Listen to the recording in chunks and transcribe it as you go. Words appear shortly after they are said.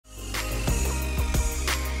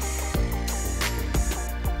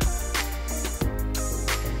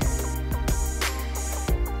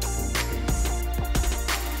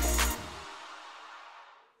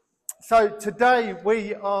So today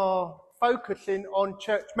we are focusing on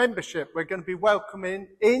church membership. We're going to be welcoming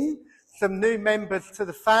in some new members to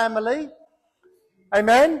the family.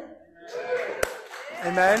 Amen?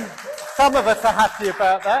 Amen. Some of us are happy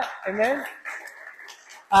about that. Amen.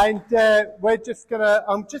 And I'm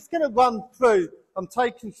just going to run through. I'm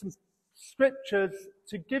taking some scriptures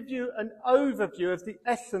to give you an overview of the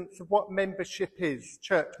essence of what membership is,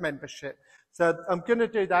 church membership. So I'm going to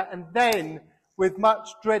do that, and then with much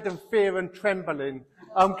dread and fear and trembling,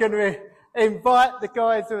 I'm going to invite the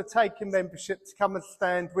guys who are taking membership to come and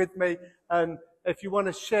stand with me. And if you want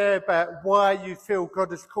to share about why you feel God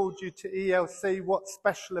has called you to ELC, what's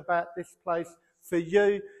special about this place for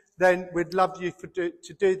you, then we'd love you to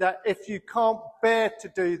do that. If you can't bear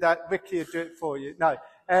to do that, Ricky will do it for you. No,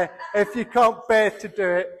 if you can't bear to do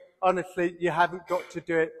it, honestly, you haven't got to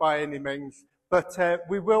do it by any means. But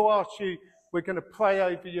we will ask you, we're going to pray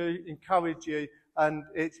over you, encourage you, and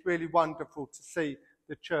it's really wonderful to see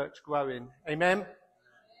the church growing. Amen?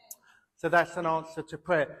 So that's an answer to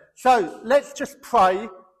prayer. So let's just pray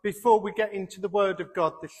before we get into the Word of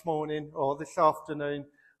God this morning or this afternoon.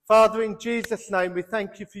 Father, in Jesus' name, we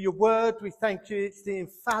thank you for your Word. We thank you. It's the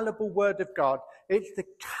infallible Word of God. It's the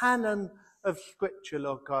canon of Scripture,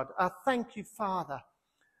 Lord God. I thank you, Father,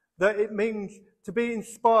 that it means to be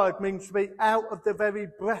inspired, means to be out of the very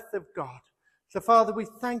breath of God. So, Father, we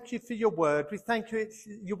thank you for your Word. We thank you.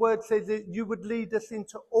 Your Word says that you would lead us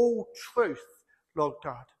into all truth, Lord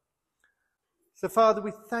God. So, Father,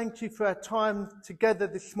 we thank you for our time together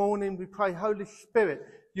this morning. We pray, Holy Spirit,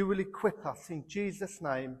 you will equip us in Jesus'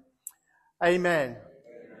 name. Amen.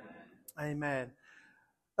 Amen.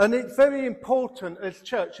 And it's very important as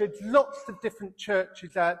church. There's lots of different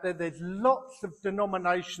churches out there. There's lots of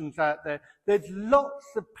denominations out there. There's lots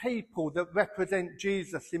of people that represent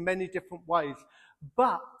Jesus in many different ways.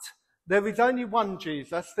 But there is only one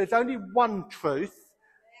Jesus. There's only one truth.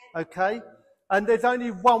 Okay? And there's only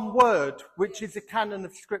one word, which is the canon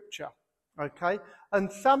of Scripture. Okay?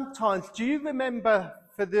 And sometimes, do you remember,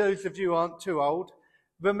 for those of you who aren't too old,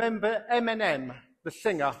 remember Eminem, the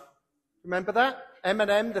singer? Remember that?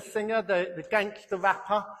 Eminem, the singer, the gangster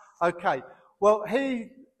rapper? Okay. Well,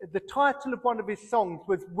 the title of one of his songs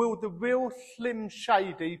was, Will the Real Slim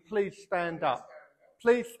Shady Please Stand Up?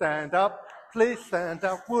 Please stand up. Please stand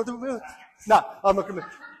up. Will the real... No, I'm not going to...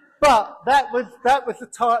 But that was the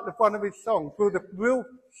title of one of his songs. Will the real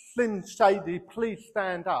Slim Shady please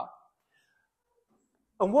stand up?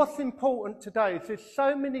 And what's important today is there's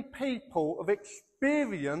so many people have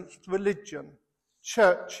experienced religion,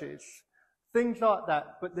 churches, things like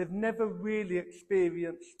that, but they've never really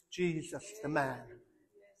experienced Jesus, the man.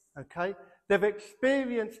 Okay? They've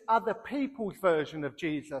experienced other people's version of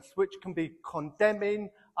Jesus, which can be condemning,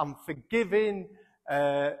 unforgiving,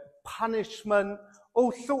 punishment,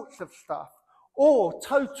 all sorts of stuff. Or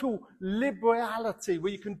total liberality,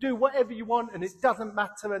 where you can do whatever you want and it doesn't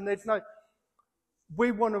matter and there's no...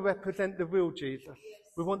 We want to represent the real Jesus.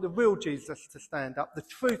 We want the real Jesus to stand up, the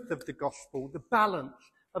truth of the gospel, the balance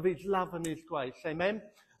of his love and his grace. Amen?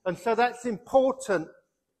 And so that's important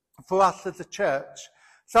for us as a church.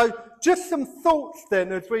 So just some thoughts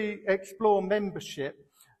then as we explore membership.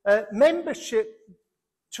 Membership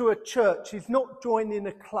to a church is not joining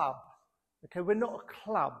a club. Okay, we're not a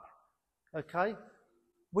club. Okay?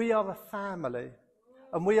 We are a family.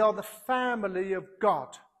 And we are the family of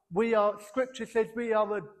God. Scripture says we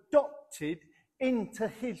are adopted into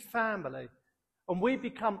his family. And we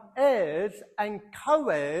become heirs and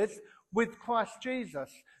co-heirs with Christ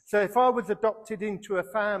Jesus. So if I was adopted into a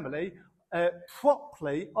family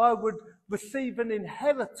properly, I would receive an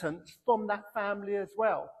inheritance from that family as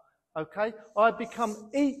well. Okay? I become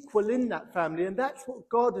equal in that family. And that's what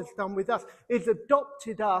God has done with us. He's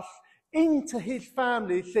adopted us into his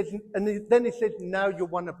family. He says, and then he says, now you're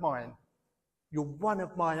one of mine. You're one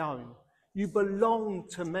of my own. You belong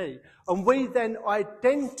to me. And we then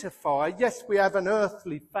identify, yes, we have an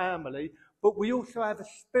earthly family, but we also have a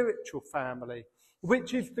spiritual family,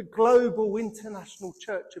 which is the global international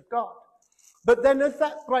church of God. But then as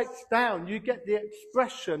that breaks down, you get the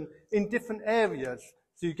expression in different areas.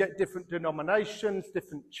 So you get different denominations,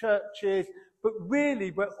 different churches, but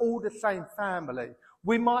really we're all the same family.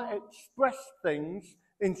 We might express things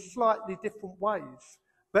in slightly different ways.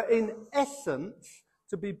 But in essence,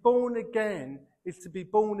 to be born again is to be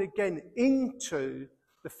born again into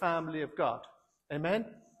the family of God. Amen?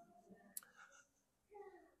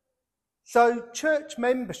 So church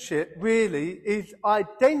membership really is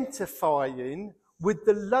identifying with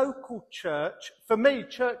the local church. For me,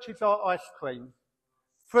 churches are ice cream.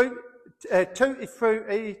 Tutti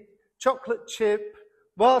frutti, chocolate chip,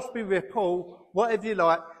 raspberry ripple, whatever you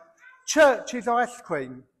like. Church is ice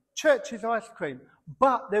cream. Church is ice cream.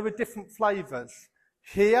 But there are different flavours.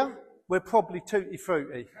 Here, we're probably tutti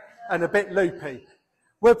frutti and a bit loopy.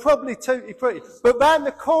 We're probably tutti frutti. But round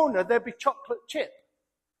the corner, there'll be chocolate chip.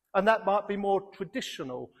 And that might be more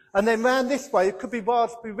traditional. And then round this way, it could be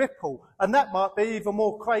raspberry ripple. And that might be even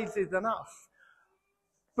more crazy than us.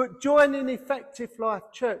 But joining Effective Life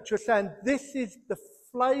Church, you're saying this is the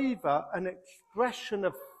flavour and expression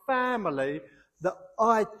of family that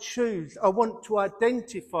I choose, I want to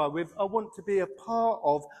identify with, I want to be a part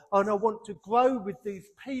of, and I want to grow with these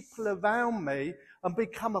people around me and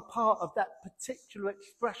become a part of that particular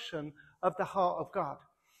expression of the heart of God.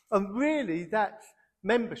 And really, that's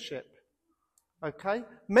membership. Okay?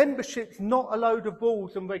 Membership's not a load of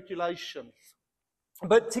rules and regulations.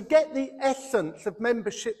 But to get the essence of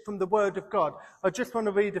membership from the Word of God, I just want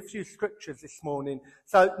to read a few scriptures this morning.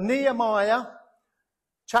 So, Nehemiah,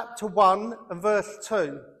 chapter 1 and verse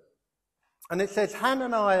 2. And it says,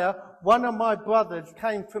 Hananiah, one of my brothers,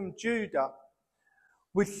 came from Judah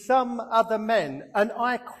with some other men, and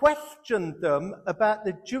I questioned them about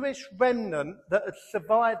the Jewish remnant that had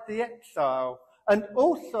survived the exile, and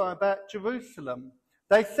also about Jerusalem.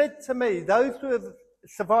 They said to me, those who have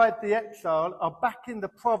survived the exile are back in the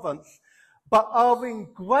province, but are in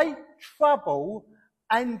great trouble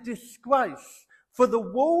and disgrace. For the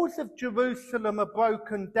walls of Jerusalem are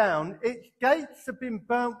broken down, its gates have been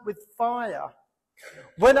burnt with fire.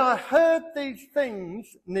 When I heard these things,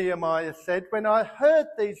 Nehemiah said, when I heard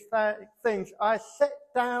these things, I sat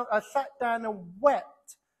down and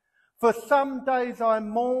wept. For some days I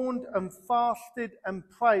mourned and fasted and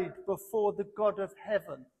prayed before the God of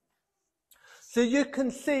heaven. So you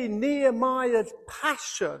can see Nehemiah's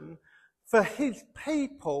passion for his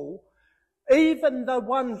people, even the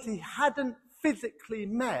ones he hadn't physically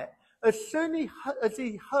met. As soon as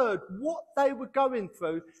he heard what they were going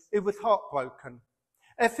through, it was heartbroken.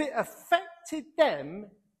 If it affected them,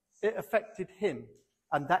 it affected him.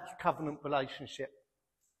 And that's covenant relationship.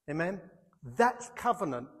 Amen? That's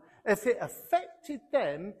covenant. If it affected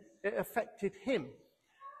them, it affected him.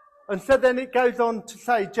 And so then it goes on to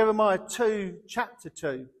say, Jeremiah 2, chapter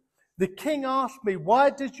 2, the king asked me,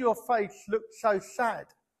 why does your face look so sad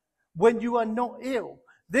when you are not ill?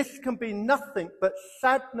 This can be nothing but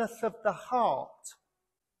sadness of the heart.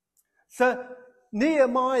 So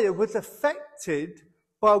Nehemiah was affected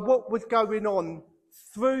by what was going on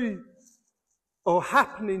through or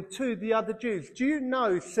happening to the other Jews. Do you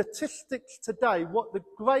know statistics today what the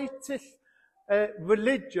greatest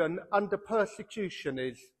religion under persecution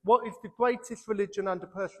is? What is the greatest religion under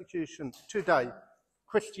persecution today?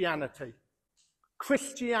 Christianity.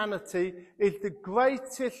 Christianity is the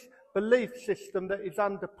greatest belief system that is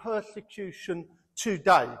under persecution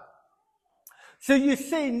today. So you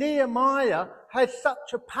see, Nehemiah had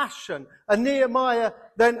such a passion, and Nehemiah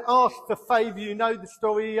then asked for favour. You know the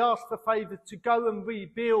story. He asked for favour to go and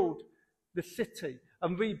rebuild the city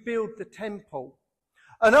and rebuild the temple.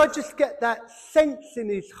 And I just get that sense in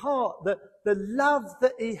his heart that the love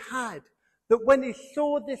that he had, that when he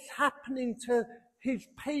saw this happening to his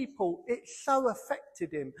people, it so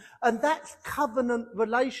affected him. And that's covenant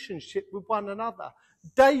relationship with one another.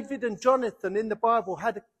 David and Jonathan in the Bible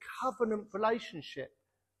had a covenant relationship.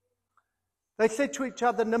 They said to each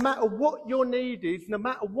other, no matter what your need is, no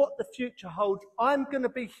matter what the future holds, I'm going to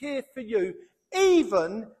be here for you,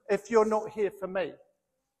 even if you're not here for me.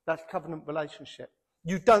 That's covenant relationship.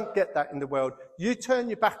 You don't get that in the world. You turn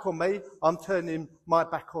your back on me, I'm turning my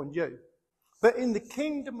back on you. But in the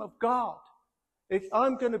kingdom of God,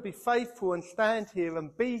 I'm going to be faithful and stand here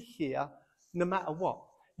and be here no matter what.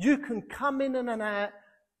 You can come in and out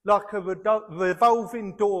like a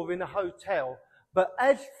revolving door in a hotel. But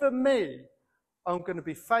as for me, I'm going to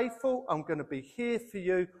be faithful. I'm going to be here for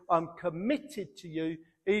you. I'm committed to you,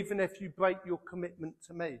 even if you break your commitment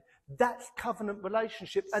to me. That's covenant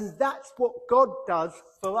relationship. And that's what God does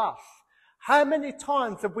for us. How many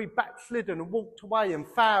times have we backslidden and walked away and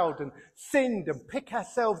fouled and sinned and pick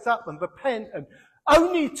ourselves up and repent, and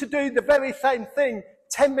only to do the very same thing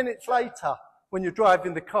 10 minutes later when you're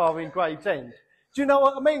driving the car in Gravesend? Do you know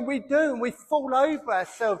what I mean? We do, and we fall over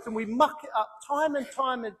ourselves and we muck it up time and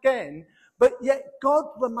time again, but yet God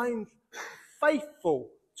remains faithful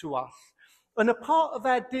to us. And a part of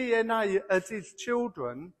our DNA as his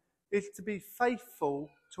children is to be faithful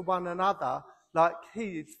to one another like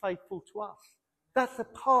he is faithful to us. That's a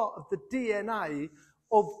part of the DNA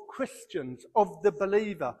of Christians, of the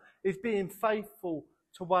believer, is being faithful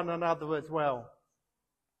to one another as well.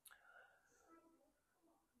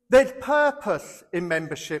 There's purpose in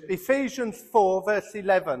membership. Ephesians 4 verse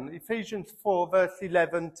 11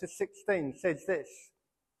 to 16 says this.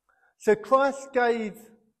 So Christ gave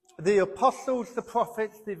the apostles, the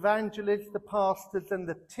prophets, the evangelists, the pastors and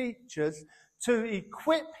the teachers to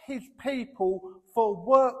equip his people for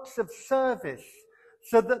works of service,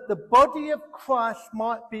 so that the body of Christ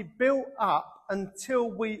might be built up until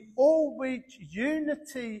we all reach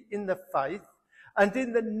unity in the faith and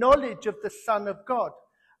in the knowledge of the Son of God,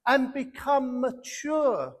 and become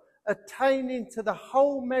mature, attaining to the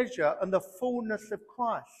whole measure and the fullness of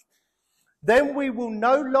Christ. Then we will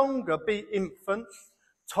no longer be infants,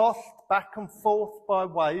 tossed back and forth by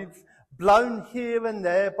waves, blown here and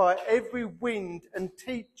there by every wind and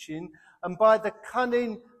teaching, and by the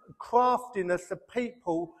cunning craftiness of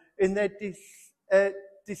people in their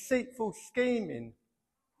deceitful scheming.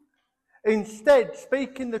 Instead,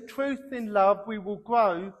 speaking the truth in love, we will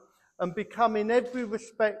grow and become in every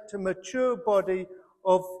respect a mature body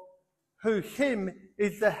of who him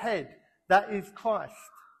is the head, that is Christ.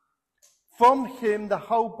 From him the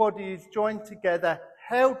whole body is joined together,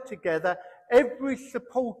 held together, every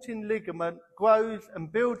supporting ligament grows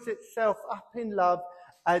and builds itself up in love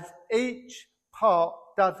as each part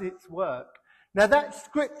does its work. Now that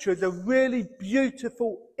scripture is a really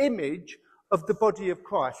beautiful image of the body of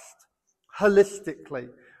Christ, holistically.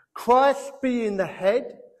 Christ being the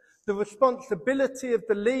head, the responsibility of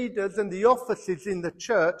the leaders and the offices in the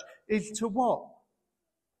church is to what?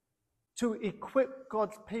 To equip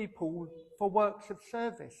God's people for works of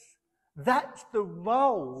service. That's the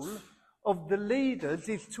role of the leaders,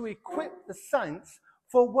 is to equip the saints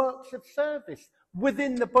for works of service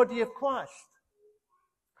within the body of Christ.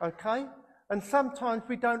 Okay? And sometimes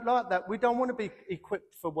we don't like that. We don't want to be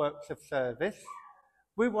equipped for works of service.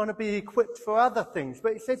 We want to be equipped for other things.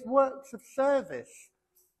 But it says works of service.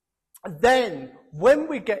 Then, when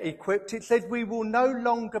we get equipped, it says we will no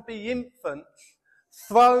longer be infants,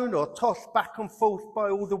 thrown or tossed back and forth by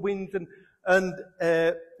all the winds and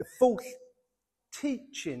false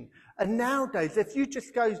teaching. And nowadays, if you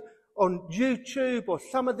just go on YouTube or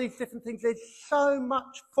some of these different things, there's so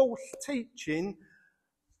much false teaching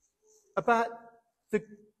about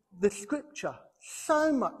the scripture.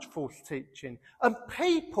 So much false teaching. And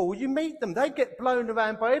people, you meet them, they get blown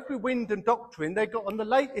around by every wind and doctrine. They got on the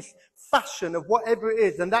latest fashion of whatever it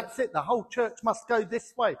is, and that's it. The whole church must go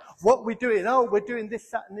this way. What are we doing? Oh, we're doing this,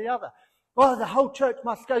 that and the other. Oh, the whole church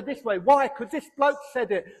must go this way. Why? Because this bloke said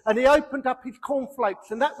it, and he opened up his cornflakes,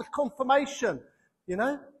 and that was confirmation. You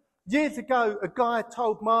know? Years ago, a guy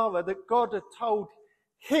told Mara that God had told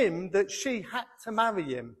him that she had to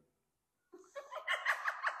marry him.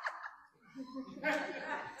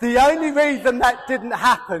 The only reason that didn't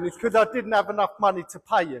happen is because I didn't have enough money to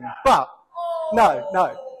pay him. But,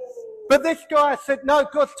 no. But this guy said, no,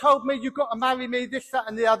 God told me you've got to marry me, this, that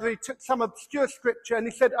and the other. He took some obscure scripture and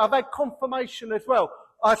he said, I've had confirmation as well.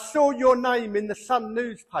 I saw your name in the Sun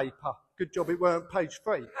newspaper. Good job it weren't page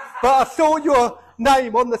 3. But I saw your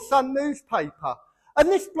name on the Sun newspaper. And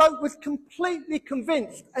this bloke was completely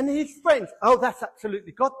convinced. And his friends, oh, that's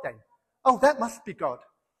absolutely God then. Oh, that must be God.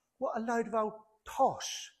 What a load of old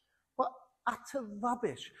tosh. What utter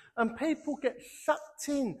rubbish. And people get sucked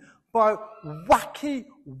in by wacky,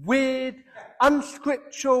 weird,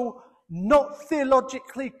 unscriptural, not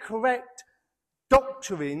theologically correct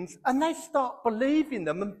doctrines, and they start believing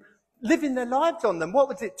them and living their lives on them. What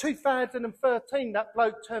was it, 2013, that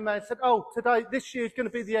bloke turned around and said, oh, this year is going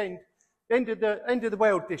to be the end of the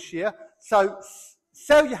world this year, so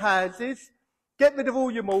sell your houses, get rid of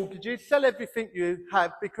all your mortgages, sell everything you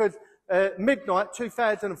have, because midnight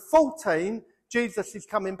 2014, Jesus is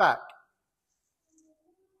coming back.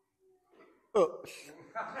 Oops.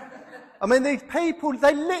 I mean, these people,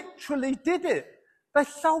 they literally did it. They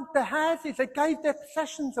sold their houses, they gave their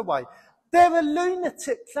possessions away. There are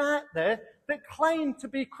lunatics out there that claim to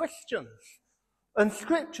be Christians. And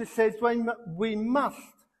Scripture says we must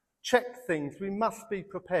check things, we must be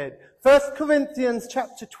prepared. 1 Corinthians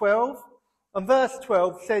chapter 12 and verse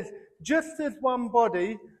 12 says, just as one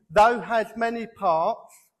body, though has many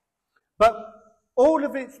parts, but all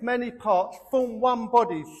of its many parts form one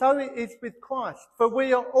body, so it is with Christ. For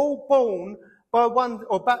we are all born by one,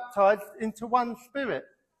 or baptized into one Spirit,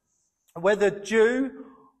 whether Jew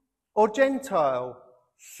or Gentile,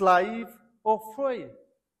 slave or free.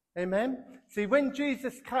 Amen? See, when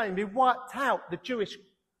Jesus came, he wiped out the Jewish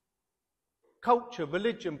culture,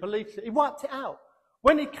 religion, beliefs. He wiped it out.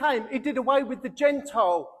 When he came, he did away with the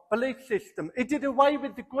Gentile belief system. He did away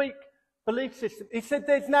with the Greek belief system. He said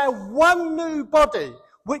there's now one new body,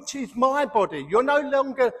 which is my body. You're no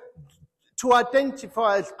longer to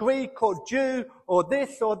identify as Greek or Jew or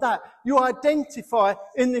this or that. You identify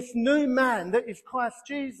in this new man that is Christ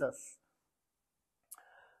Jesus.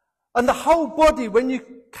 And the whole body, when you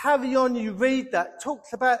carry on, you read that,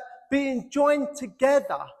 talks about being joined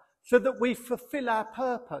together so that we fulfill our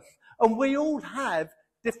purpose. And we all have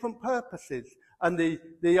different purposes. And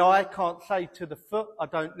the eye can't say to the foot, I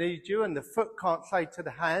don't need you. And the foot can't say to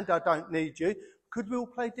the hand, I don't need you. Could we all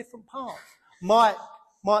play different parts? Might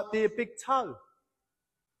be a big toe.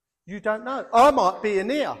 You don't know. I might be an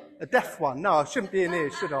ear, a deaf one. No, I shouldn't be an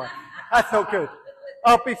ear, should I? That's not good.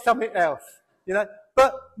 I'll be something else, you know.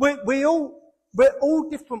 But we're all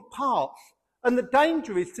different parts. And the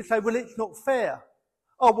danger is to say, well, it's not fair.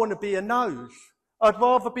 I want to be a nose. I'd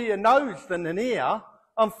rather be a nose than an ear.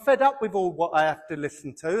 I'm fed up with all what I have to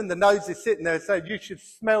listen to. And the nose is sitting there saying, you should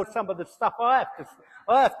smell some of the stuff I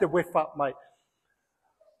have to whiff up, mate.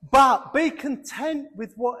 But be content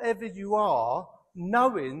with whatever you are,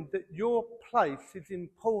 knowing that your place is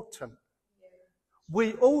important.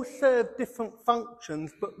 We all serve different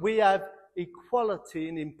functions, but we have equality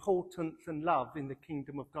in importance and love in the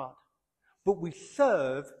kingdom of God. But we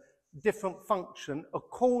serve different function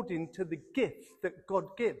according to the gifts that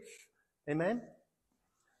God gives. Amen?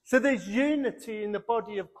 So there's unity in the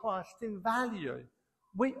body of Christ in value.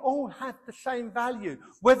 We all have the same value.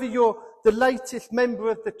 Whether you're the latest member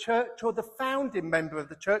of the church or the founding member of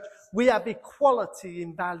the church, we have equality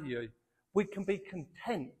in value. We can be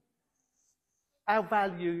content. Our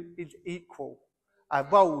value is equal. Our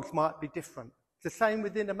roles might be different. It's the same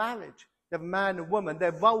within a marriage. You have a man and woman,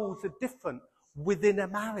 their roles are different within a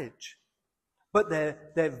marriage. But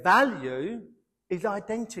their value is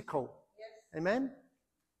identical. Amen?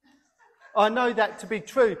 I know that to be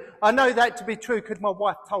true. I know that to be true because my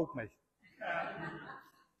wife told me.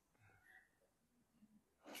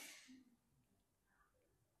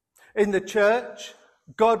 In the church,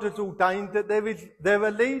 God has ordained that there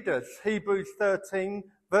are leaders. Hebrews 13,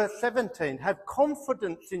 verse 17. Have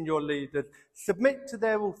confidence in your leaders. Submit to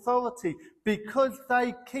their authority because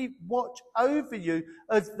they keep watch over you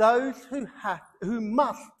as those who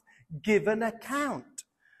must give an account.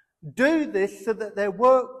 Do this so that their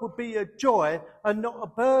work will be a joy and not a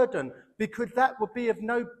burden, because that would be of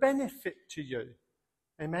no benefit to you.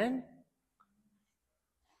 Amen?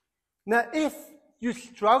 Now, if you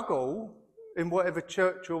struggle in whatever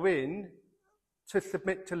church you're in to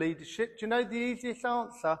submit to leadership, do you know the easiest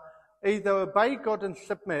answer? Either obey God and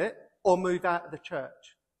submit or move out of the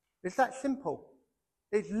church. It's that simple.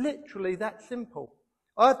 It's literally that simple.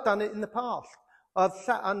 I've done it in the past. I've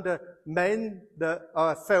sat under men that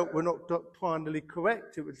I felt were not doctrinally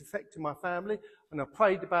correct. It was affecting my family, and I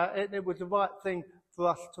prayed about it, and it was the right thing for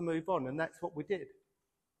us to move on, and that's what we did,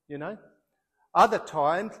 you know. Other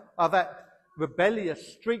times, I've had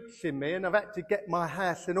rebellious streaks in me, and I've had to get my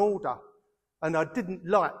house in order, and I didn't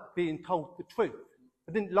like being told the truth.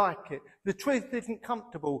 I didn't like it. The truth isn't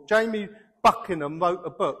comfortable. Jamie Buckingham wrote a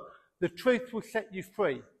book, The Truth Will Set You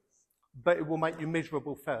Free, but it will make you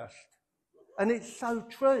miserable first. And it's so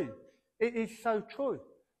true. It is so true.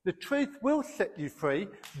 The truth will set you free,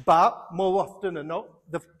 but more often than not,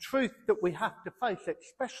 the truth that we have to face,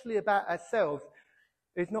 especially about ourselves,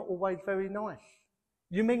 is not always very nice.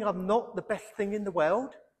 You mean I'm not the best thing in the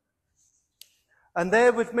world? And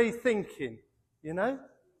there was me thinking, you know?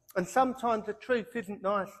 And sometimes the truth isn't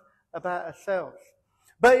nice about ourselves.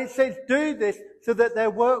 But it says, do this so that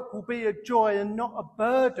their work will be a joy and not a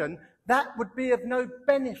burden. That would be of no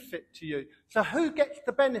benefit to you. So who gets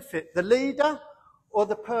the benefit? The leader or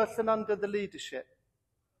the person under the leadership?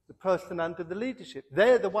 The person under the leadership.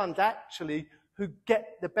 They're the ones actually who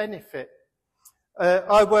get the benefit.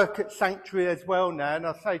 I work at Sanctuary as well now, and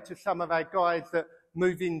I say to some of our guys that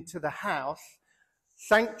move into the house,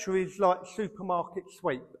 Sanctuary is like supermarket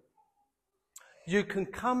sweep. You can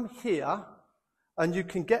come here and you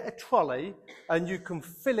can get a trolley and you can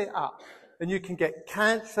fill it up. And you can get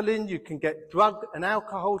counselling, you can get drug and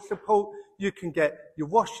alcohol support, you can get your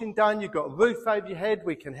washing done, you've got a roof over your head,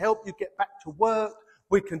 we can help you get back to work,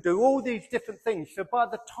 we can do all these different things. So by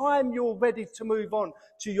the time you're ready to move on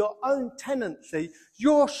to your own tenancy,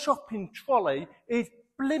 your shopping trolley is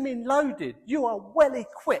blimmin' loaded. You are well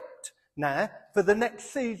equipped now for the next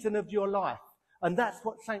season of your life. And that's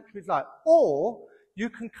what Sanctuary is like. Or you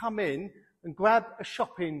can come in and grab a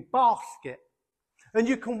shopping basket. And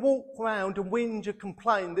you can walk around and whinge and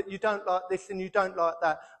complain that you don't like this and you don't like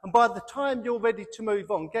that. And by the time you're ready to move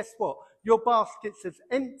on, guess what? Your basket's as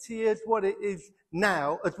empty as what it is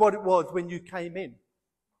now as what it was when you came in.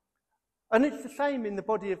 And it's the same in the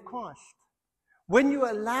body of Christ. When you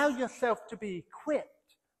allow yourself to be equipped,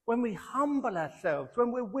 when we humble ourselves,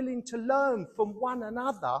 when we're willing to learn from one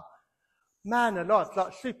another, man alive,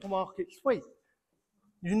 like supermarket sweep.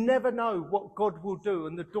 You never know what God will do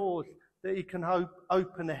and the doors that he can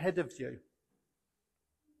open ahead of you.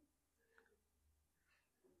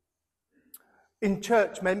 In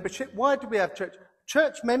church membership, why do we have church?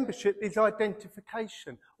 Church membership is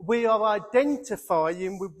identification. We are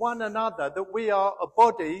identifying with one another that we are a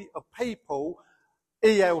body of people,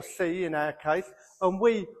 ELC in our case, and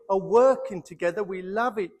we are working together, we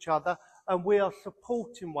love each other, and we are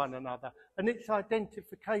supporting one another. And it's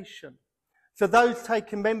identification. So those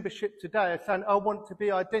taking membership today are saying, I want to be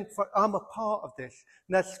identified, I'm a part of this.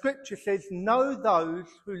 Now Scripture says, know those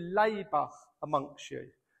who labour amongst you.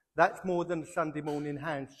 That's more than a Sunday morning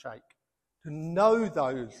handshake. To know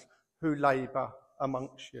those who labour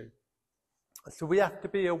amongst you. So we have to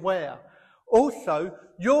be aware. Also,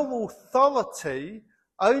 your authority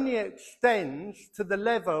only extends to the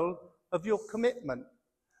level of your commitment.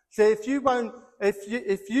 So if you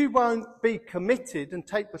won't be committed and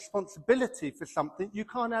take responsibility for something, you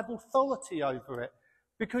can't have authority over it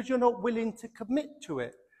because you're not willing to commit to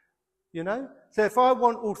it. You know? So if I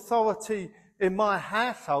want authority in my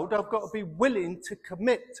household, I've got to be willing to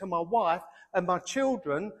commit to my wife and my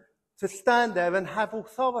children to stand there and have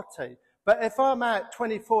authority. But if I'm out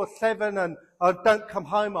 24/7 and I don't come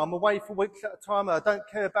home, I'm away for weeks at a time, I don't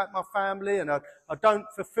care about my family and I don't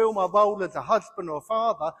fulfil my role as a husband or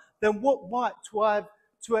father, then what right do I have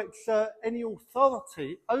to exert any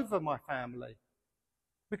authority over my family?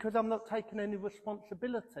 Because I'm not taking any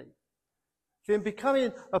responsibility. See, in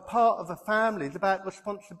becoming a part of a family is about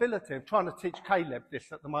responsibility. I'm trying to teach Caleb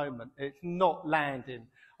this at the moment. It's not landing.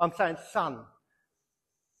 I'm saying, son,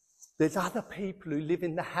 there's other people who live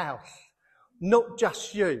in the house, not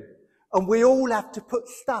just you. And we all have to put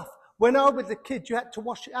stuff. When I was a kid, you had to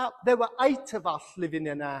wash it up. There were 8 of us living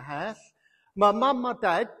in our house. My mum, my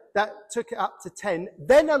dad, that took it up to 10.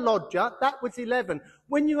 Then a lodger, that was 11.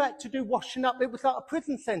 When you had to do washing up, it was like a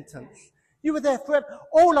prison sentence. You were there forever.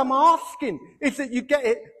 All I'm asking is that you get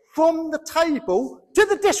it from the table to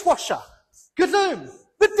the dishwasher. Gazoom!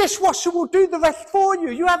 The dishwasher will do the rest for you.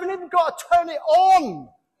 You haven't even got to turn it on.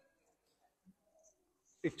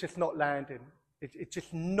 It's just not landing. It's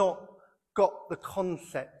just not got the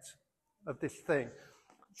concept of this thing.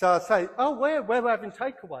 So I say, oh, we're having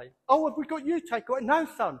takeaway. Oh, have we got you takeaway? No,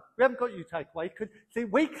 son, we haven't got you takeaway. See,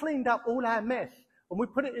 we cleaned up all our mess and we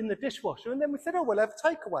put it in the dishwasher and then we said, oh, we'll have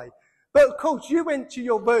takeaway. But of course, you went to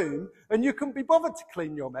your room and you couldn't be bothered to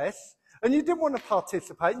clean your mess and you didn't want to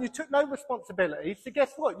participate and you took no responsibility. So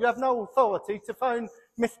guess what? You have no authority to phone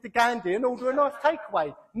Mr. Gandhi and order a nice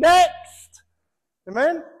takeaway. Next!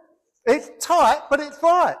 Amen? It's tight, but it's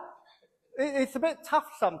right. It's a bit tough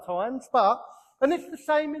sometimes, and it's the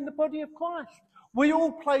same in the body of Christ. We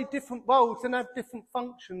all play different roles and have different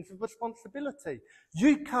functions of responsibility.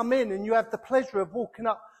 You come in and you have the pleasure of walking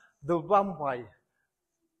up the runway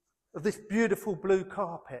of this beautiful blue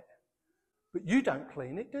carpet. But you don't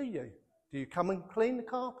clean it, do you? Do you come and clean the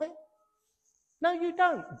carpet? No, you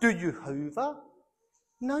don't. Do you hoover?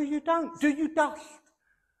 No, you don't. Do you dust?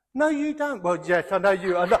 No, you don't. Well, yes, I know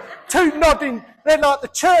you are. Two nodding. They're like the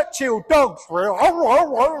Churchill dogs.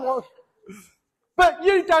 But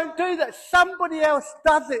you don't do that. Somebody else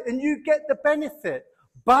does it and you get the benefit.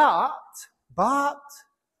 But,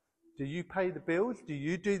 do you pay the bills? Do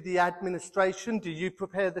you do the administration? Do you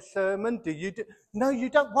prepare the sermon? No, you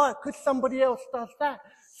don't. Why? Because somebody else does that.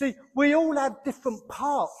 See, we all have different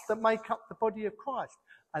parts that make up the body of Christ.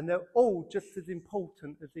 And they're all just as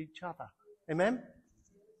important as each other. Amen?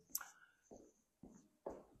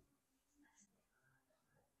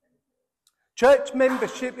 Church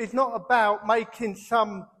membership is not about making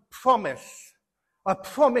some promise. I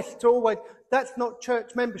promise to always. That's not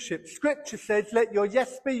church membership. Scripture says, let your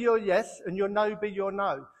yes be your yes and your no be your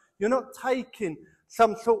no. You're not taking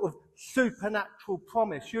some sort of supernatural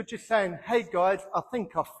promise. You're just saying, hey guys, I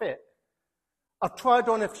think I fit. I've tried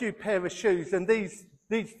on a few pair of shoes and these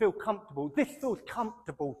feel comfortable. This feels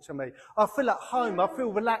comfortable to me. I feel at home. I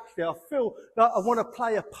feel relaxed here. I feel like I want to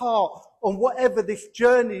play a part on whatever this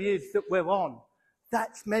journey is that we're on.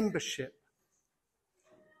 That's membership.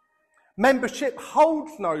 Membership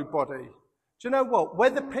holds nobody. Do you know what?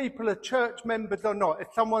 Whether people are church members or not, if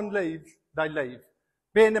someone leaves, they leave.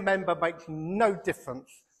 Being a member makes no difference.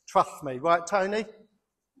 Trust me. Right, Tony?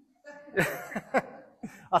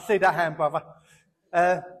 I see that hand, brother.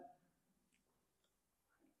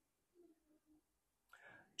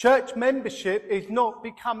 Church membership is not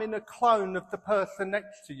becoming a clone of the person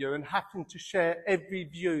next to you and having to share every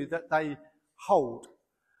view that they hold.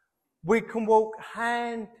 We can walk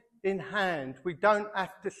hand in hand. We don't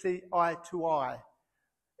have to see eye to eye.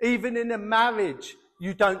 Even in a marriage,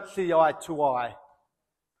 you don't see eye to eye.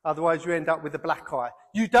 Otherwise, you end up with a black eye.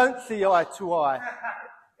 You don't see eye to eye.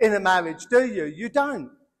 in a marriage, do you? You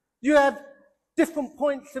don't. You have different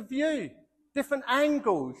points of view, different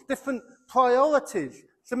angles, different priorities.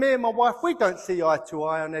 So me and my wife, we don't see eye to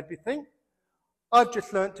eye on everything. I've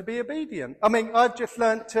just learnt to be obedient. I've just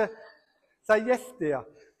learnt to say, yes, dear.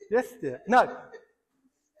 Yes, dear.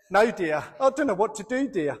 No, dear. I don't know what to do,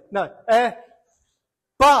 dear. No.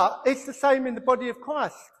 But it's the same in the body of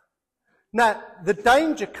Christ. Now, the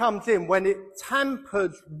danger comes in when it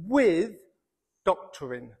tampers with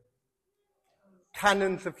doctrine,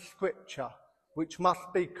 canons of Scripture, which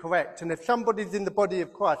must be correct. And if somebody's in the body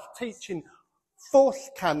of Christ teaching false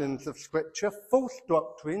canons of Scripture, false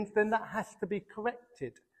doctrines, then that has to be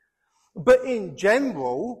corrected. But in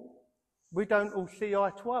general, we don't all see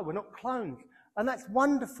eye to eye. We're not clones. And that's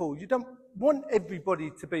wonderful. You don't want everybody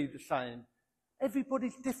to be the same.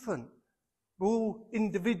 Everybody's different. We're all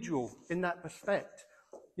individual in that respect.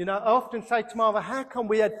 I often say to Mara, how come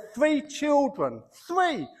we had 3 children?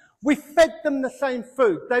 3! We fed them the same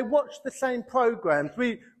food. They watched the same programs.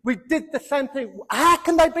 We did the same thing. How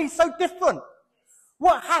can they be so different?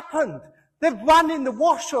 What happened? They've run in the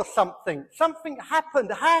wash or something. Something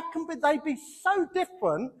happened. How can they be so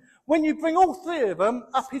different when you bring all 3 of them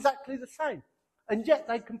up exactly the same? And yet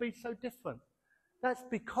they can be so different. That's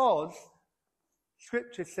because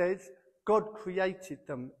Scripture says God created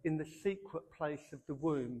them in the secret place of the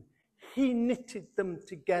womb. He knitted them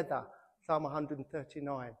together. Psalm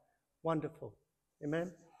 139. Wonderful.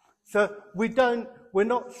 Amen? So we're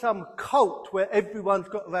not some cult where everyone's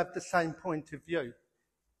got to have the same point of view.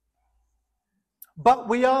 But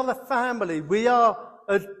we are a family. We are,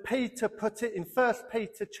 as Peter put it in 1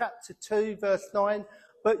 Peter chapter 2, verse 9,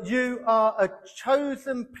 but you are a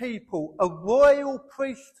chosen people, a royal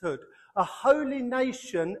priesthood, a holy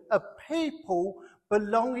nation, a people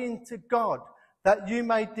belonging to God, that you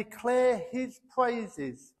may declare his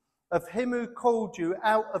praises of him who called you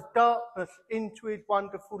out of darkness into his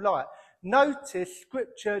wonderful light. Notice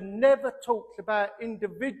Scripture never talks about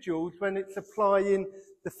individuals when it's applying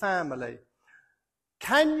the family.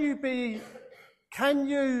 Can you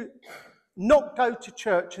not go to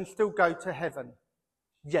church and still go to heaven?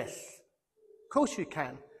 Yes, of course you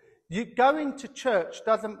can. Going to church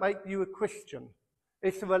doesn't make you a Christian.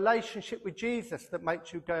 It's a relationship with Jesus that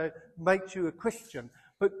makes you a Christian.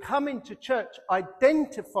 But coming to church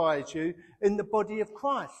identifies you in the body of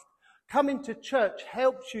Christ. Coming to church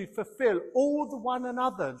helps you fulfill all the one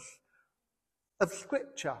another's of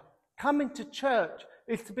Scripture. Coming to church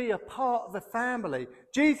is to be a part of a family.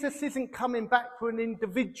 Jesus isn't coming back for an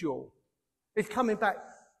individual. He's coming back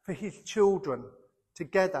for his children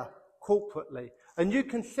together, corporately. And you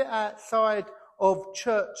can sit outside of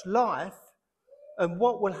church life, and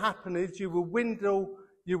what will happen is you will dwindle,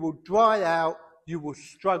 you will dry out, you will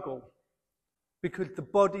struggle, because the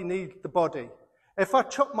body needs the body. If I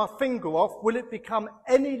chop my finger off, will it become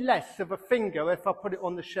any less of a finger if I put it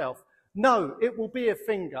on the shelf? No, it will be a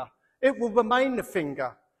finger. It will remain a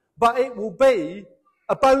finger, but it will be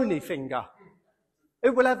a bony finger.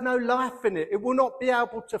 It will have no life in it. It will not be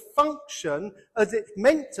able to function as it's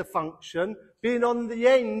meant to function, being on the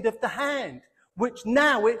end of the hand, which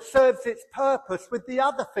now it serves its purpose with the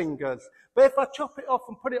other fingers. But if I chop it off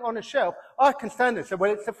and put it on a shelf, I can stand there and say,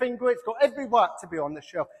 well, it's a finger, it's got every right to be on the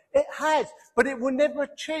shelf. It has, but it will never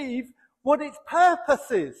achieve what its purpose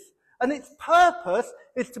is. And its purpose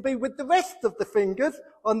is to be with the rest of the fingers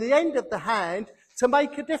on the end of the hand to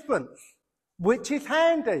make a difference, which is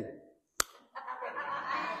handy.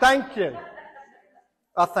 Thank you.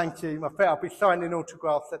 Oh, thank you. I'll be signing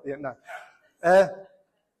autographs at the end. No.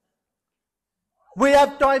 We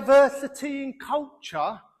have diversity in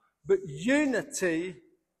culture, but unity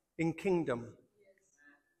in kingdom.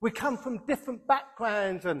 We come from different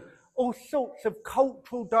backgrounds and all sorts of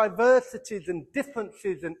cultural diversities and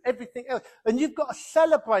differences and everything else. And you've got to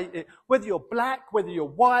celebrate it, whether you're black, whether you're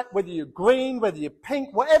white, whether you're green, whether you're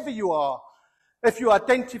pink, whatever you are. If you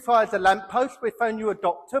identify as a lamppost, we phone you a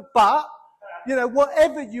doctor. But,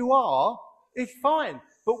 whatever you are is fine.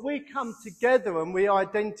 But we come together and we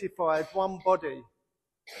identify as one body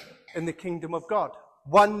in the kingdom of God.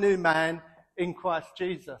 One new man in Christ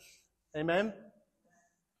Jesus. Amen?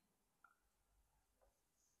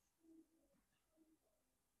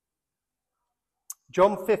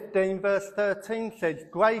 John 15 verse 13 says,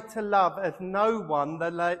 greater love has no one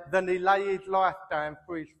than he lay his life down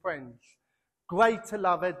for his friends. Greater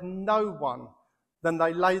love has no one than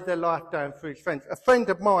they lay their life down for his friends. A friend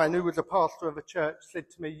of mine who was a pastor of a church said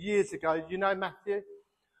to me years ago, Matthew,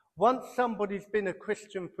 once somebody's been a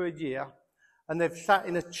Christian for a year and they've sat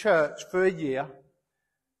in a church for a year,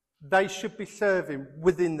 they should be serving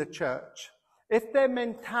within the church. If their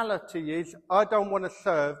mentality is, I don't want to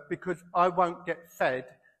serve because I won't get fed,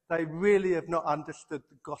 they really have not understood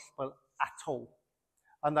the gospel at all.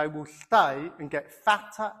 And they will stay and get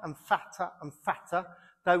fatter and fatter and fatter.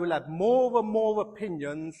 They will have more and more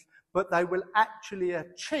opinions, but they will actually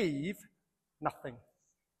achieve nothing.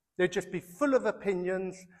 They'll just be full of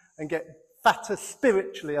opinions and get fatter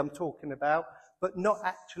spiritually, I'm talking about, but not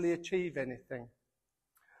actually achieve anything.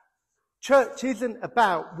 Church isn't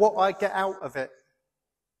about what I get out of it.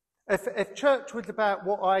 If church was about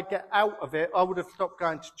what I get out of it, I would have stopped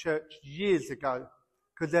going to church years ago,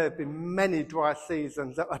 because there have been many dry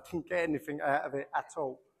seasons that I didn't get anything out of it at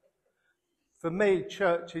all. For me,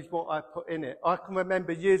 church is what I put in it. I can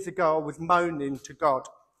remember years ago I was moaning to God,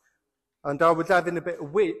 and I was having a bit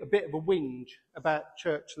of a whinge about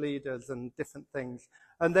church leaders and different things.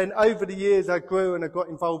 And then over the years I grew and I got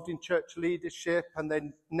involved in church leadership and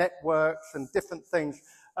then networks and different things.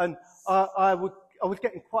 And I was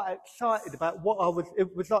getting quite excited about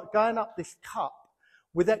it was like going up this cup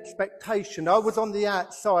with expectation. I was on the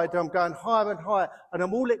outside, I'm going higher and higher, and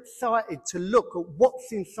I'm all excited to look at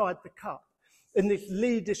what's inside the cup in this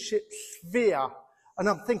leadership sphere. And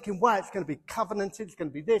I'm thinking, wow, it's going to be covenanted, it's going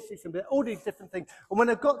to be this, it's going to be all these different things. And when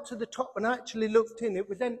I got to the top and I actually looked in, it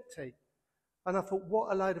was empty. And I thought,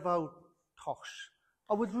 what a load of old tosh.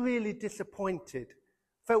 I was really disappointed.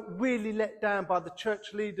 Felt really let down by the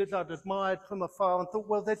church leaders I'd admired from afar, and thought,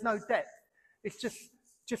 well, there's no depth. It's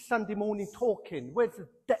just Sunday morning talking. Where's the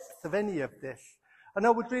depth of any of this? And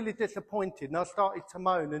I was really disappointed, and I started to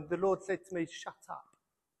moan, and the Lord said to me, shut up.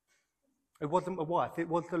 It wasn't my wife, it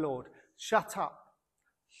was the Lord. Shut up.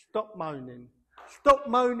 Stop moaning. Stop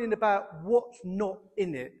moaning about what's not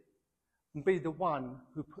in it, and be the one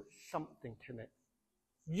who puts something in it.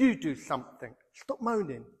 You do something. Stop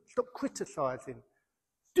moaning. Stop criticising.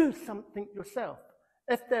 Do something yourself.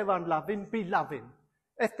 If they're unloving, be loving.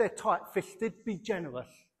 If they're tight-fisted, be generous.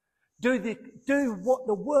 Do what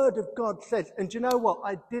the Word of God says. And do you know what?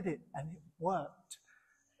 I did it, and it worked.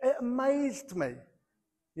 It amazed me,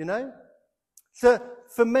 you know? So,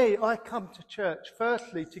 for me, I come to church,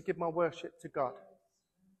 firstly, to give my worship to God.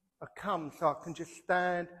 I come so I can just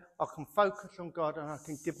stand, I can focus on God, and I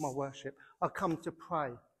can give my worship. I come to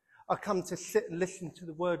pray. I come to sit and listen to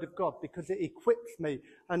the Word of God because it equips me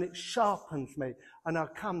and it sharpens me. And I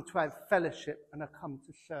come to have fellowship and I come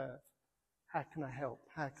to serve. How can I help?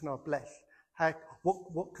 How can I bless?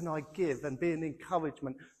 What can I give and be an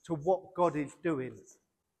encouragement to what God is doing?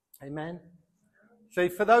 Amen? See,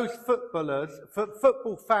 for those footballers, for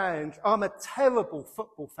football fans, I'm a terrible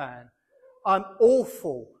football fan. I'm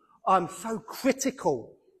awful. I'm so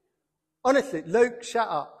critical. Honestly, Luke, shut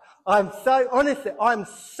up. I'm so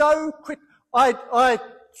critical. I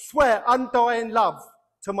swear undying love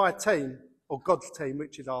to my team, or God's team,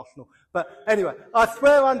 which is Arsenal. But anyway, I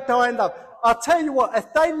swear undying love. I'll tell you what,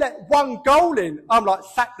 if they let one goal in, I'm like,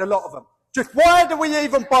 sack a lot of them. Just why do we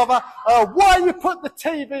even bother? Why you put the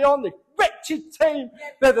TV on, the wretched team?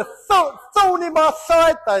 They're the thorn in my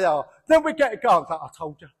side, they are. Then we get a goal. I was like, I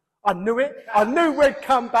told you. I knew it. I knew we'd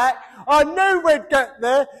come back. I knew we'd get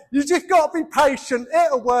there. You just got to be patient.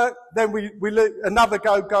 It'll work. Then we lose. Another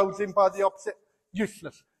goes in by the opposite.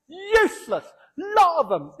 Useless. Useless. Lot of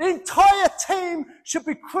them. The entire team should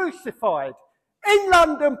be crucified in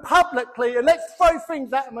London publicly, and let's throw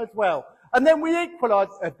things at them as well. And then we equalise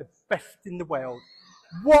as the best in the world.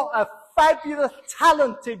 What a fabulous,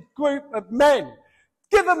 talented group of men.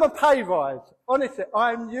 Give them a pay rise. Honestly,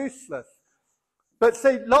 I'm useless. But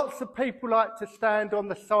see, lots of people like to stand on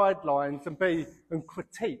the sidelines and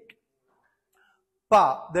critique.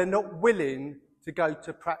 But they're not willing to go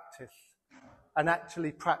to practice and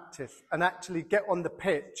actually get on the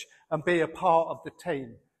pitch and be a part of the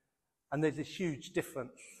team. And there's a huge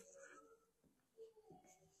difference.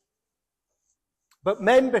 But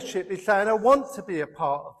membership is saying, I want to be a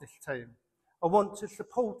part of this team. I want to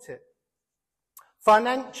support it.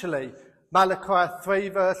 Financially, Malachi 3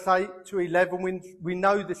 verse 8 to 11, we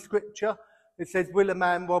know the scripture. It says, will a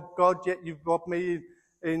man rob God, yet you've robbed me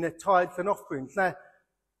in the tithes and offerings. Now,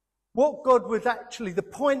 what God was actually, the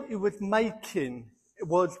point he was making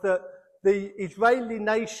was that the Israeli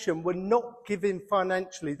nation were not giving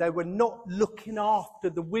financially. They were not looking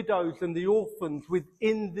after the widows and the orphans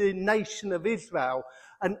within the nation of Israel.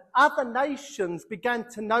 And other nations began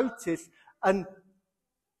to notice and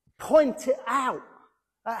point it out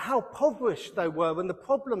at how impoverished they were and the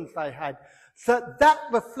problems they had. So that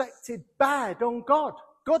reflected bad on God.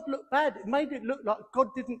 God looked bad. It made it look like God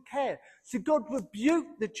didn't care. So God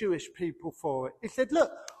rebuked the Jewish people for it. He said,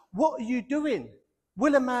 look, what are you doing?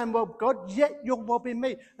 Will a man rob God? Yet you're robbing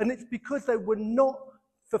me. And it's because they were not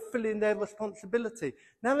fulfilling their responsibility.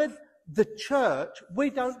 Now, as the church, we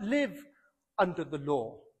don't live under the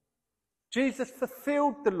law. Jesus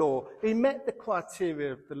fulfilled the law. He met the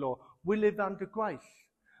criteria of the law. We live under grace.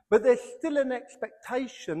 But there's still an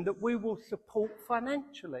expectation that we will support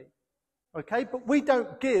financially. Okay? But we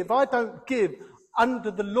don't give. I don't give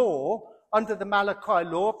under the law, under the Malachi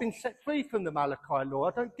law. I've been set free from the Malachi law.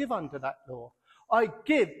 I don't give under that law. I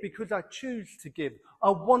give because I choose to give. I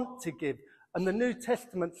want to give. And the New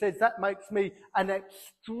Testament says that makes me an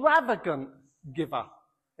extravagant giver.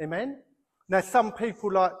 Amen? Now, some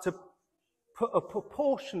people like to put a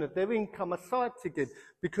proportion of their income aside to give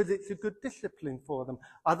because it's a good discipline for them.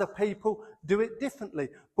 Other people do it differently.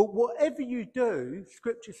 But whatever you do,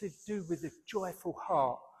 Scripture says, do with a joyful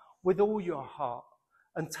heart, with all your heart,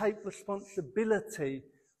 and take responsibility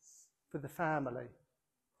for the family.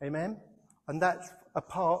 Amen? And that's a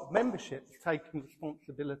part of membership, taking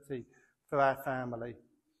responsibility for our family.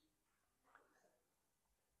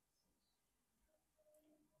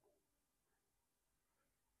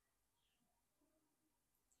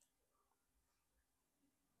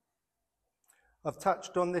 I've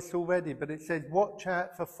touched on this already, but it says, watch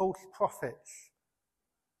out for false prophets.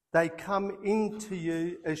 They come into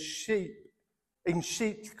you as sheep, in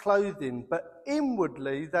sheep's clothing, but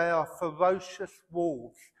inwardly they are ferocious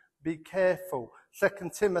wolves. Be careful. 2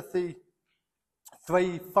 Timothy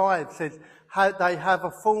 3:5 says, they have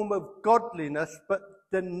a form of godliness, but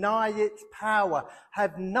deny its power,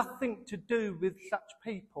 have nothing to do with such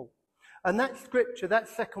people. And that scripture, that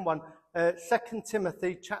second one, 2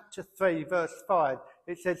 Timothy chapter 3 verse 5,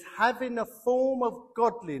 it says, having a form of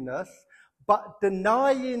godliness, but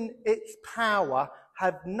denying its power,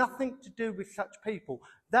 have nothing to do with such people.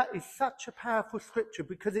 That is such a powerful scripture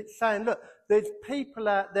because it's saying, look, there's people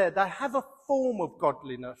out there, they have a form of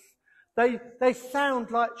godliness. They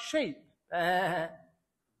sound like sheep. That's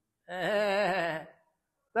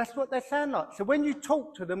what they sound like. So when you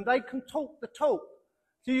talk to them, they can talk the talk.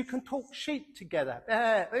 So you can talk sheep together.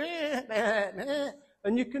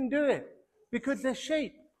 And you can do it because they're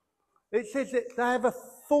sheep. It says that they have a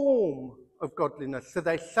form of godliness, so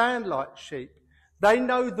they sound like sheep. They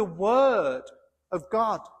know the word of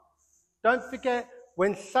God. Don't forget,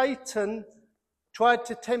 when Satan tried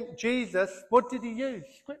to tempt Jesus, what did he use?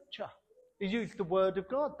 Scripture. He used the word of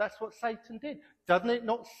God. That's what Satan did. Doesn't it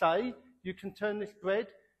not say you can turn this bread,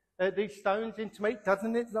 these stones into meat?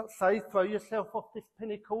 Doesn't it not say throw yourself off this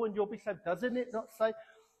pinnacle and you'll be saved? Doesn't it not say?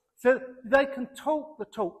 So they can talk the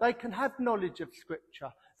talk. They can have knowledge of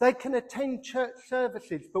Scripture. They can attend church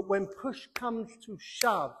services. But when push comes to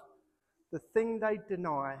shove, the thing they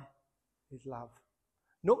deny is love.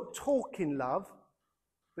 Not talking love,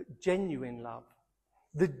 but genuine love.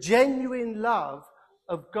 The genuine love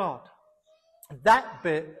of God. That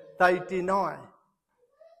bit they deny.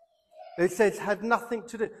 It says, have nothing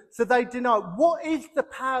to do. So they deny. What is the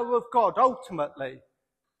power of God ultimately?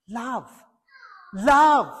 Love.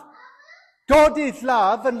 Love. God is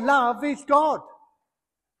love and love is God.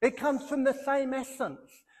 It comes from the same essence.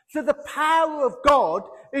 So the power of God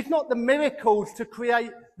is not the miracles to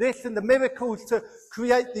create this and the miracles to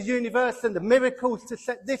create the universe and the miracles to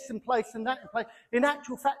set this in place and that in place. In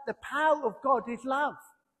actual fact, the power of God is love.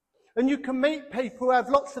 And you can meet people who have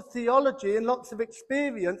lots of theology and lots of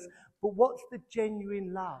experience, but what's the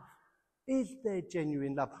genuine love? Is there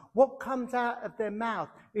genuine love? What comes out of their mouth?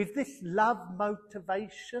 Is this love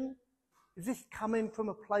motivation? Is this coming from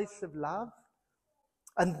a place of love?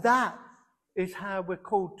 And that is how we're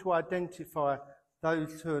called to identify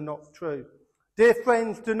those who are not true. Dear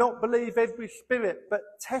friends, do not believe every spirit, but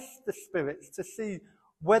test the spirits to see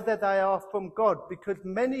whether they are from God, because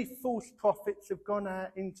many false prophets have gone out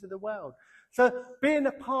into the world. So being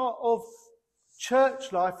a part of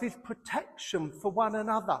church life is protection for one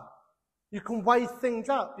another. You can weigh things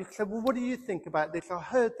up. You can say, well, what do you think about this? I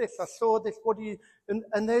heard this, I saw this, what do you...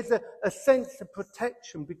 And there's a sense of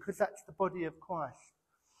protection because that's the body of Christ.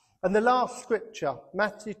 And the last scripture,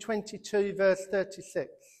 Matthew 22, verse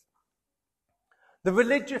 36. The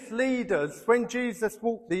religious leaders, when Jesus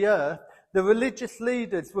walked the earth, the religious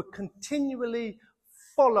leaders were continually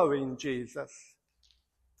following Jesus.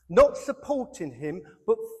 Not supporting him,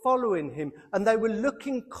 but following him. And they were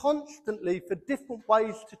looking constantly for different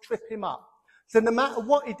ways to trip him up. So no matter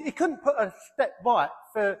what, he couldn't put a step right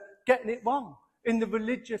for getting it wrong in the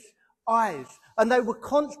religious eyes. And they were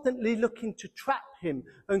constantly looking to trap him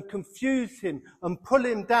and confuse him and pull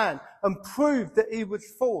him down and prove that he was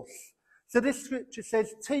false. So this scripture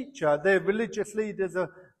says, teacher, the religious leaders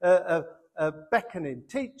are beckoning,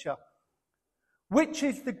 teacher, which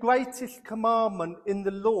is the greatest commandment in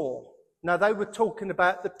the law? Now they were talking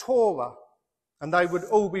about the Torah. And they would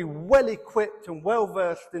all be well equipped and well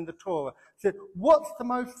versed in the Torah. He said, what's the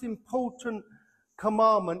most important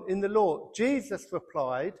commandment in the law? Jesus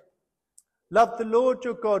replied, love the Lord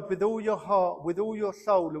your God with all your heart, with all your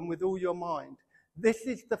soul, and with all your mind. This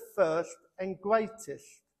is the first and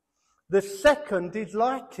greatest. The second is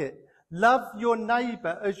like it. Love your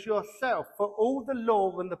neighbour as yourself. For all the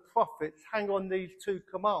law and the prophets hang on these two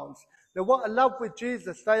commands. Now what I love with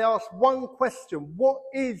Jesus, they ask one question. What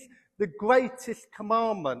is the greatest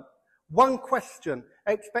commandment? One question,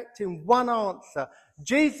 expecting one answer.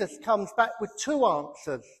 Jesus comes back with two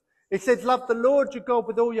answers. He says, love the Lord your God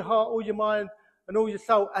with all your heart, all your mind, and all your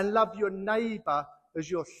soul, and love your neighbour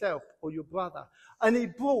as yourself or your brother. And he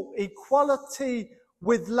brought equality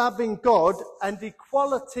with loving God and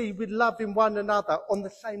equality with loving one another on the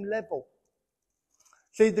same level.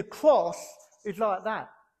 See, the cross is like that.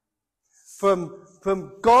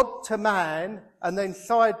 From God to man, and then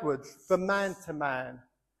sideways from man to man.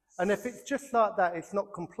 And if it's just like that, it's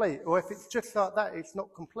not complete. Or if it's just like that, it's not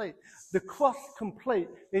complete. The cross complete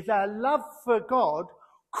is our love for God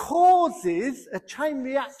causes a chain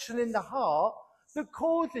reaction in the heart that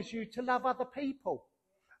causes you to love other people.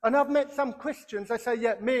 And I've met some Christians, they say,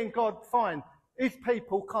 yeah, me and God, fine. His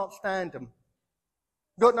people, can't stand them.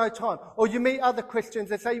 Got no time. Or you meet other Christians,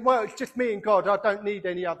 they say, well, it's just me and God, I don't need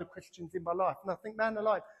any other Christians in my life. And I think, man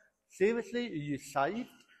alive, seriously, are you saved?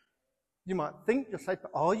 You might think you're saved,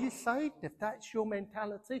 but are you saved if that's your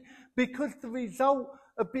mentality? Because the result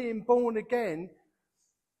of being born again,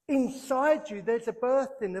 inside you, there's a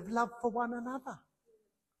birthing of love for one another.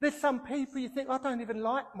 There's some people you think, I don't even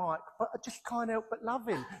like Mike, but I just can't help but love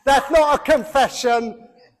him. That's not a confession.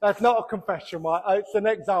 That's not a confession, Mike. It's an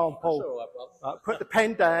example. Put the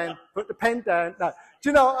pen down. Put the pen down. No. Do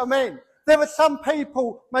you know what I mean? There are some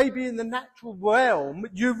people, maybe in the natural realm,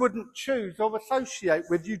 you wouldn't choose or associate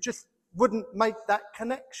with. You just wouldn't make that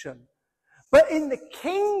connection. But in the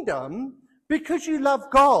kingdom, because you love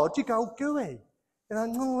God, you go, gooey. You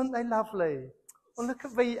know, oh, aren't they lovely? Oh, look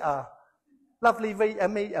at Rita. Lovely Rita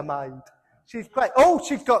Meter maid. She's great. Oh,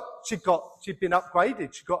 she'd been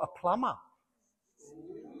upgraded. She got a plumber.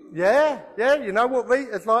 Yeah, you know what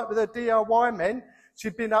Rita's like with her DIY men.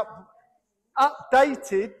 She'd been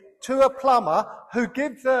updated to a plumber who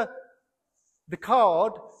gives her the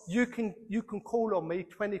card, you can call on me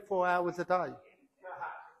 24 hours a day.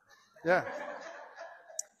 Yeah.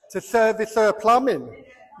 To service her plumbing.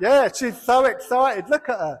 Yeah, she's so excited. Look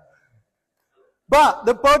at her. But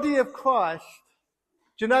the body of Christ,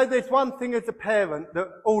 do you know there's one thing as a parent that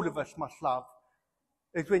all of us must love,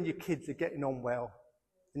 is when your kids are getting on well.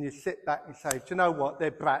 And you sit back and say, do you know what,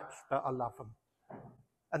 they're brats, but I love them.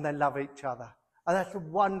 And they love each other. And that's a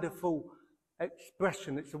wonderful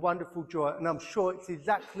expression, it's a wonderful joy. And I'm sure it's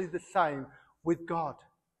exactly the same with God,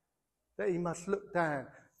 that he must look down.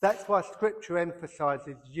 That's why Scripture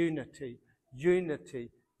emphasises unity,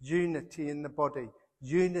 unity, unity in the body,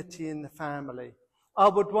 unity in the family. I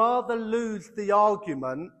would rather lose the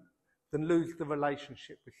argument than lose the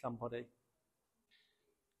relationship with somebody.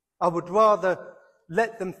 I would rather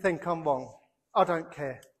let them think I'm wrong. I don't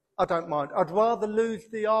care. I don't mind. I'd rather lose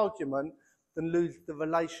the argument than lose the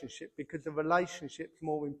relationship, because the relationship's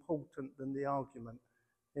more important than the argument.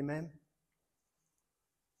 Amen?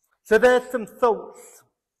 So there's some thoughts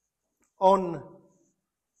on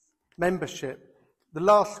membership. The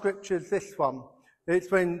last scripture is this one.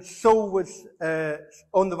 It's when Saul was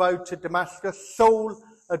on the road to Damascus. Saul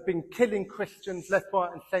had been killing Christians left,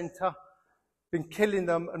 right and centre, been killing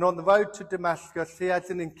them, and on the road to Damascus he has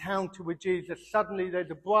an encounter with Jesus. Suddenly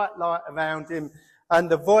there's a bright light around him, and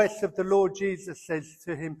the voice of the Lord Jesus says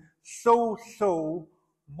to him, Saul, Saul,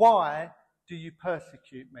 why do you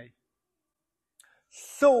persecute me?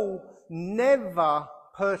 Saul never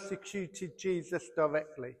persecuted Jesus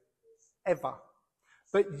directly, ever.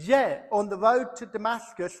 But yet, on the road to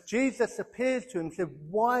Damascus, Jesus appears to him and said,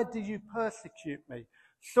 why do you persecute me?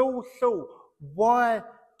 Saul, Saul, why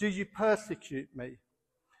do you persecute me?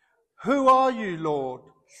 Who are you, Lord?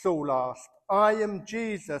 Saul asked. I am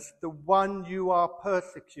Jesus, the one you are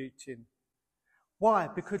persecuting. Why?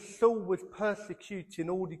 Because Saul was persecuting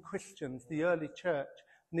all the Christians, the early church,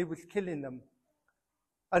 and he was killing them.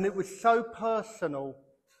 And it was so personal.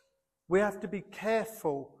 We have to be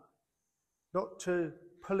careful not to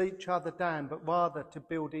pull each other down, but rather to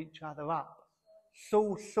build each other up.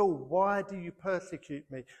 Saul, Saul, why do you persecute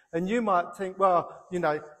me? And you might think, well, you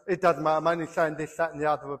know, it doesn't matter, I'm only saying this, that and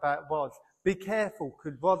the other about Woz. Be careful,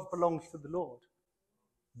 because Woz belongs to the Lord.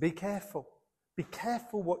 Be careful. Be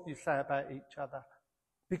careful what you say about each other,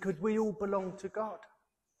 because we all belong to God.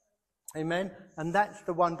 Amen. And that's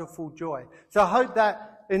the wonderful joy. So I hope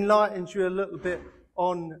that enlightens you a little bit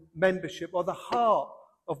on membership, or the heart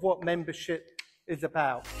of what membership is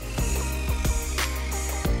about.